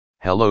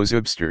Hello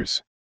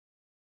Zoobsters.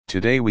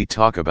 Today we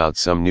talk about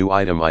some new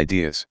item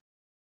ideas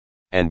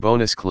and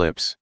bonus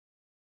clips.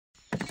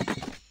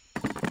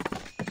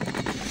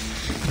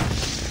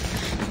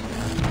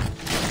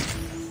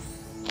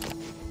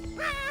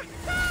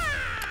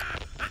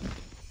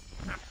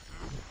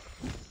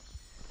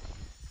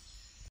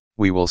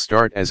 We will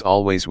start as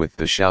always with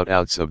the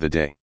shoutouts of the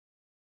day.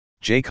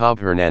 Jacob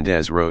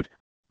Hernandez wrote,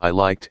 I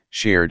liked,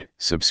 shared,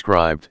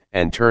 subscribed,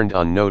 and turned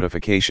on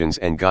notifications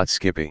and got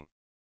Skippy.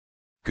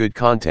 Good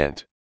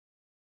content.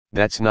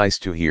 That's nice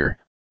to hear.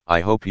 I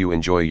hope you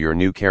enjoy your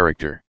new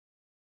character.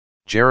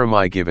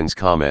 Jeremiah Gibbons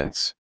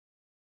comments.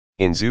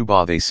 In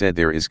Zooba they said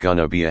there is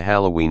gonna be a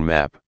Halloween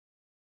map.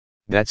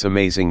 That's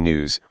amazing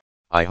news.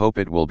 I hope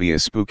it will be a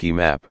spooky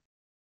map.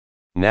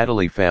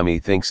 Natalie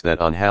Fami thinks that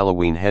on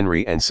Halloween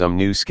Henry and some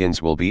new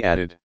skins will be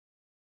added.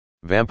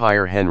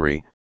 Vampire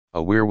Henry,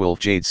 a werewolf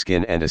jade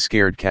skin and a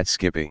scared cat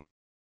Skippy.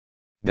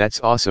 That's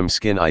awesome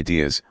skin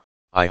ideas,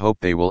 I hope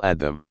they will add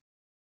them.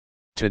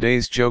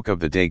 Today's joke of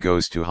the day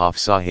goes to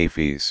Hafsa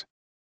Hafiz.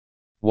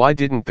 Why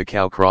didn't the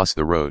cow cross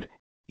the road,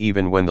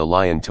 even when the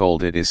lion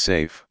told it is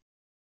safe?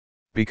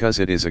 Because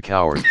it is a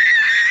coward.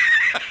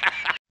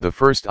 The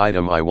first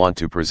item I want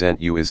to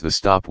present you is the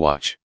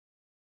stopwatch.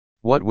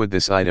 What would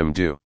this item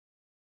do?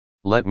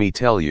 Let me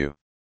tell you.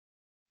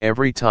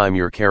 Every time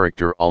your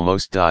character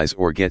almost dies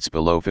or gets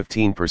below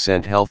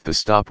 15% health, the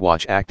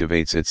stopwatch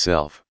activates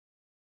itself.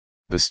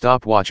 The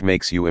stopwatch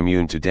makes you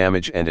immune to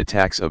damage and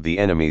attacks of the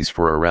enemies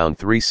for around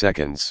 3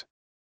 seconds.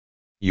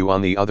 You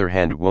on the other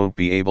hand won't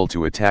be able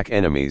to attack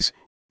enemies,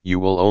 you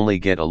will only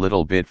get a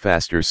little bit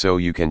faster so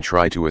you can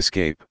try to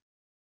escape.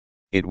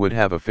 It would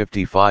have a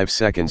 55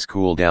 seconds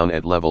cooldown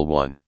at level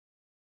 1.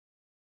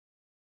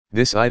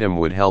 This item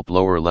would help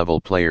lower level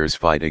players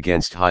fight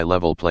against high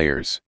level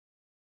players.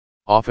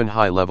 Often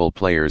high level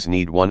players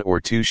need 1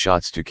 or 2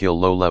 shots to kill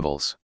low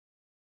levels.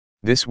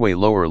 This way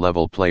lower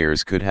level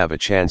players could have a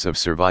chance of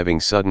surviving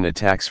sudden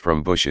attacks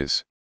from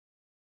bushes.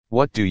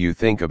 What do you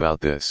think about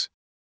this?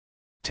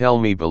 Tell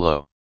me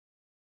below.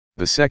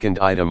 The second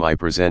item I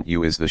present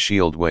you is the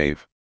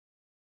Shieldwave.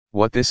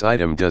 What this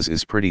item does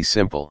is pretty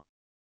simple.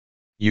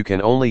 You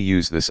can only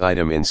use this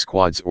item in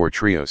squads or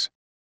trios.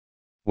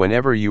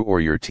 Whenever you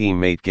or your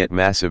teammate get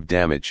massive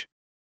damage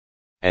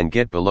and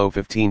get below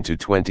 15 to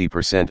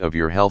 20% of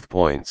your health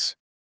points,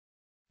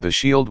 the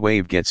shield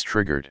wave gets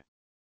triggered.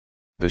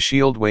 The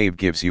shield wave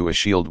gives you a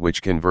shield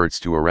which converts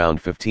to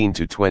around 15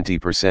 to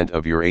 20%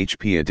 of your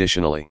HP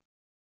additionally.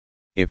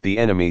 If the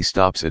enemy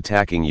stops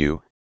attacking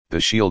you,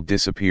 the shield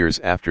disappears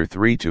after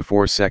 3 to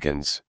 4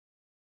 seconds.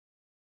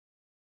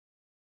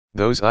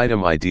 Those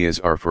item ideas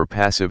are for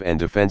passive and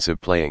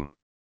defensive playing.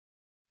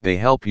 They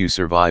help you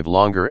survive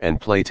longer and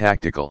play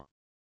tactical.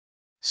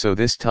 So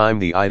this time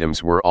the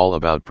items were all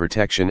about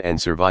protection and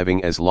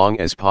surviving as long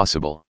as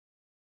possible.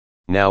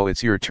 Now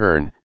it's your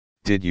turn.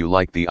 Did you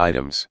like the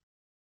items?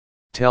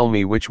 Tell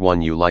me which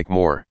one you like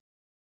more.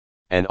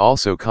 And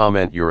also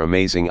comment your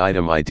amazing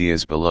item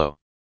ideas below.